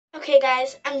Okay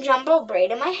guys, I'm jumbo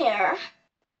braiding my hair.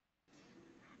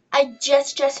 I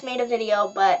just made a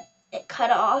video, but it cut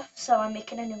off, so I'm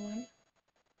making a new one.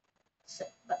 So,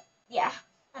 but yeah,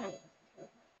 I don't know.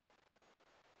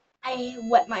 I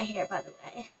wet my hair, by the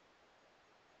way.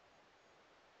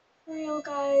 For real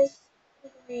guys, I'm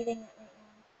reading it right now.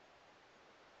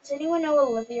 Does anyone know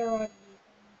Olivia Rodrigo?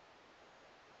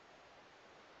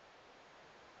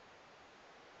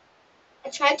 I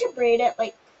tried to braid it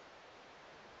like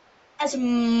as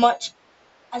much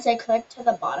as I could to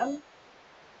the bottom.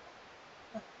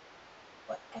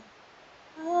 Whatever.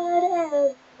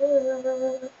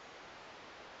 Whatever.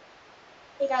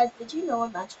 Hey guys, did you know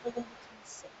I'm actually gonna become a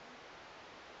singer?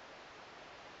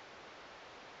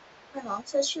 My mom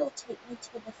says she'll take me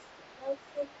to the studio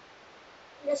thing.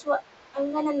 And guess what?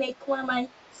 I'm gonna make one of my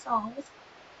songs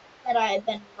that I've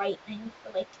been writing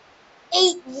for like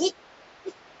 8 years.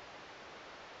 No.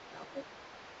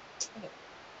 Anyway,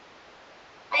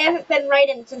 I haven't been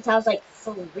writing since I was like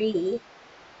 3.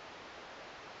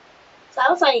 So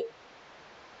I was like, I'm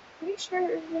pretty sure I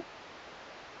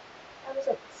was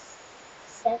like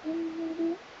 7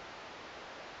 maybe.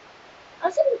 I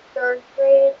was in 3rd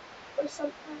grade or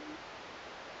something.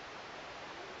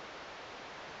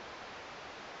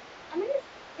 I don't. I'm in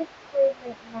 5th grade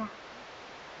right now.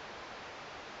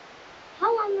 How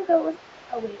long ago was?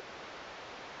 Oh wait,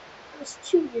 it was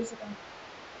 2 years ago.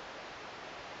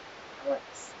 I went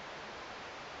 7.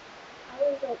 I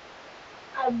was like,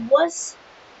 I was.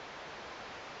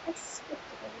 I skipped a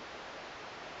grade.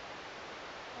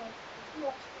 Guys, did you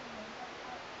actually know that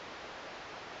about me?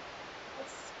 I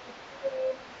skipped a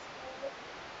grade instead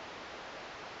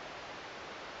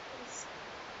because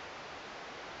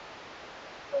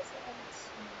people said I'm the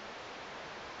smartest kid.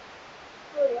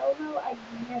 For real though, I'd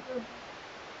never be the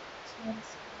smartest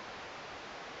kid.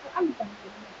 I'm done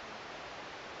braiding my hair.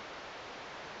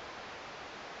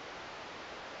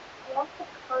 I have to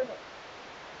part it.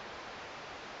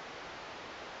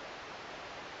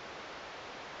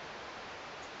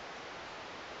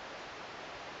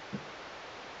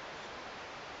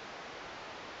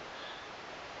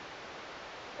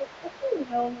 Shit. So if you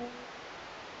know me,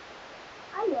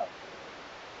 I love braiding.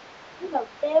 You know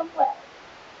damn well.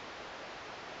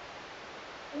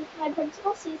 And if my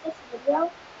principal sees this video,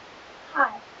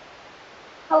 hi,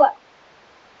 hello,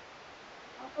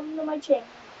 welcome to my channel.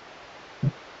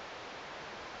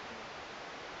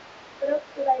 What else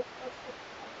should I supposed to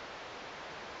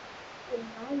tell you? They're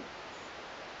nice.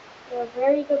 They're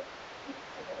very good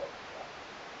principals, but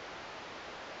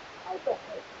I don't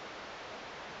like getting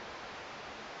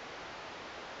in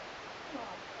trouble all the time. Come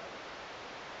on, bro.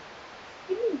 Just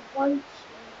give me one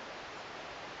chance.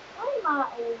 Why am I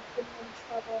always getting in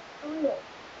trouble? For real, though.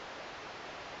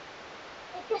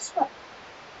 Like, guess what?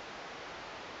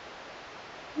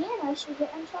 Hannah should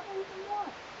get in trouble even more.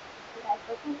 Okay, guys,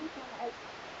 don't count on Hannah as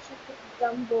she's the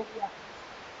dumb bully at my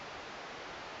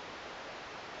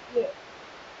school. Yeah.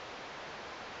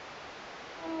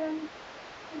 And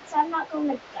since I'm not going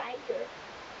to Geiger,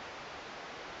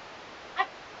 I,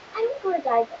 I don't go to Geiger,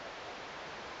 but I'm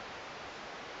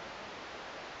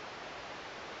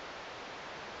so tired.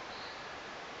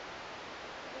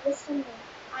 Listen to me.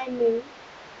 I moved.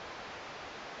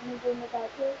 I've been going to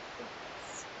Geiger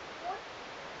since 4th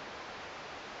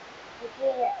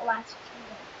grade, aka last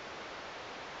year.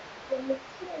 But I moved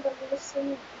here to listen to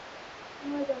me.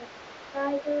 Now I go to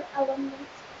Geiger Elementary School.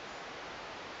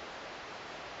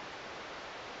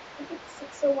 I think it's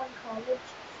 601 College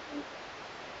Street.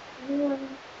 If anyone,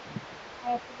 I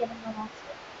have to get in the last day.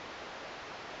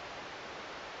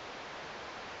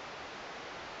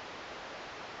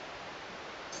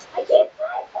 I can't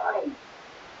find one!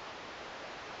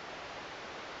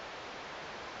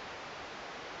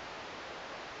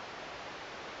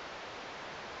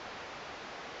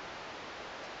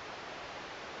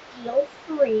 Feel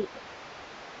free.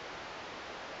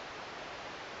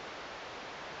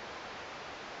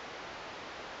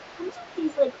 Comes with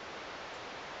these like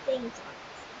things on it, so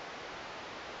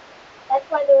that's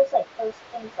why there's like those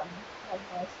things on the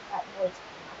noise, that noise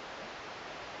coming off of it.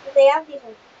 Because they have these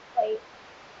white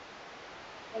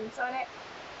things on it,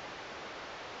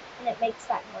 and it makes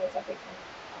that noise every time it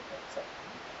comes off. It's so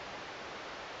funny.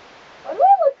 Why do I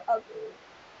look ugly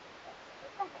like this?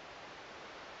 What the heck?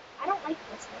 I don't like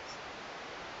this hairstyle.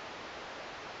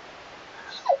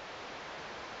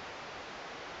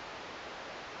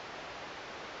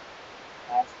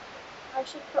 Guys, I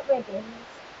should cut my bangs.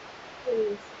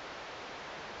 Please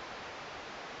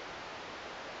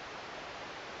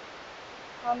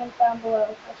comment down below if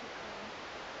I should cut them.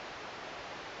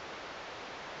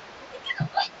 I think I will.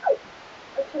 I'll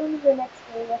cut them the next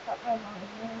day without my mom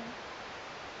knowing.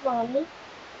 Mommy,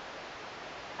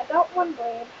 I got one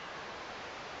braid.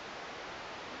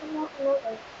 I want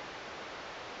another.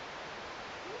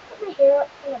 I'm gonna put my hair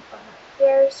in a bun up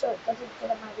here so it doesn't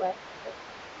get in my way.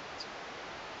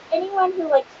 Anyone who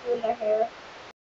likes doing their hair